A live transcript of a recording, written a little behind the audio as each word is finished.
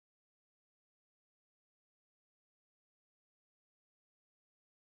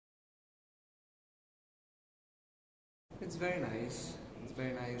It's very nice. It's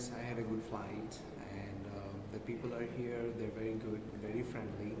very nice. I had a good flight, and the people are here. They're very good, very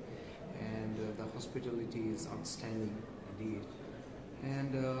friendly, and the hospitality is outstanding indeed.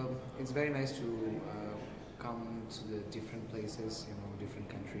 And it's very nice to come to the different places, different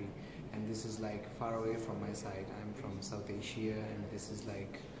country. And this is like far away from my side. I'm from South Asia, and this is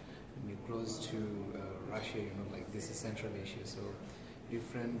like close to Russia. Like this is Central Asia. So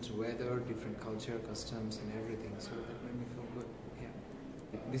different weather, different culture, customs, and everything. So that made me feel good.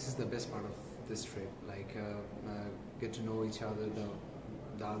 Yeah, this is the best part of this trip. Like get to know each other,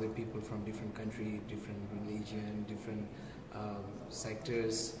 the other people from different country, different religion, different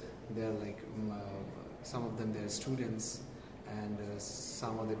sectors. They're like some of them they're students, and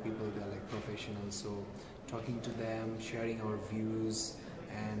some other people they're like professionals. So talking to them, sharing our views,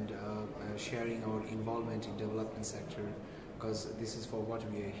 and sharing our involvement in development sector, because this is for what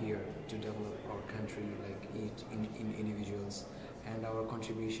we are here to develop our country, like in individuals, and our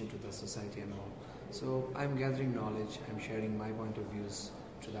contribution to the society and all. So I'm gathering knowledge, I'm sharing my point of views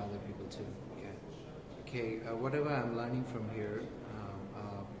to the other people too. Yeah. Okay, whatever I'm learning from here,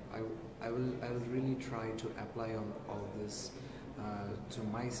 I will really try to apply on all this to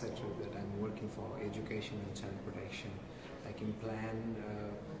my sector that I'm working for, education and child protection. I can plan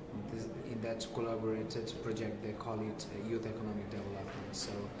in that collaborated project, they call it youth economic development.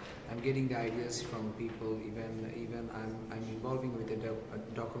 So I'm getting the ideas from people. Even I'm involving with a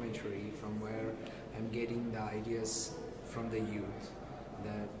documentary from where I'm getting the ideas from the youth,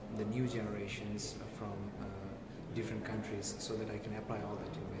 the new generations from different countries, so that I can apply all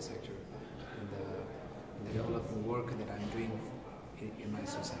that in my sector, in the development work that I'm doing in my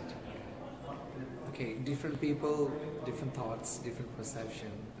society. Okay, different people, different thoughts, different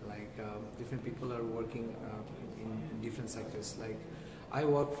perception. Like different people are working in different sectors. Like I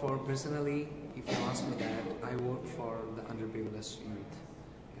work for, personally, if you ask me that, I work for the underprivileged youth.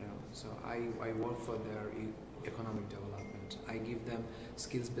 So I work for their economic development. I give them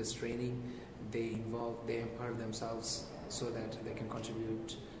skills-based training. They empower themselves so that they can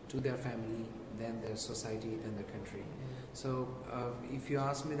contribute to their family, then their society, then their country. So if you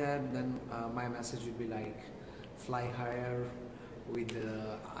ask me that, then my message would be like, fly higher with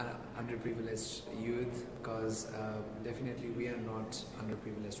the underprivileged youth, because definitely we are not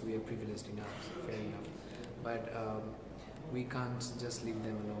underprivileged, we are privileged enough, fair enough. But we can't just leave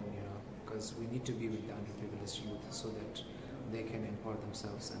them alone, because we need to be with the underprivileged youth so that they can empower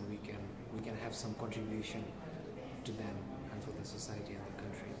themselves, and we can have some contribution to them and for the society and the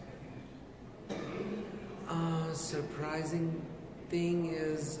country. Surprising thing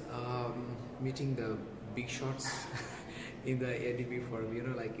is meeting the big shots in the ADB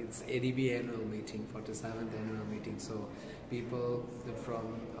forum. Like it's ADB annual meeting, 47th annual meeting. So people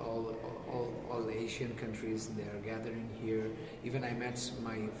from all Asian countries, they are gathering here. Even I met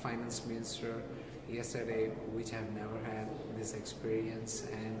my finance minister yesterday, which I've never had this experience,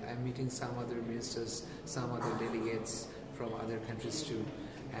 and I'm meeting some other ministers, some other delegates from other countries too.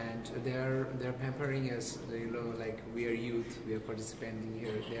 And they're pampering us, like we are youth, we are participating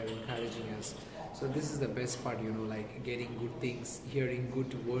here, they are encouraging us. So this is the best part, like getting good things, hearing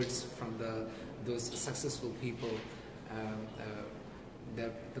good words from those successful people.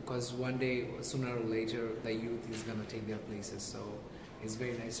 Because one day, sooner or later, the youth is gonna take their places. So it's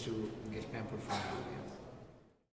very nice to get pampered from them.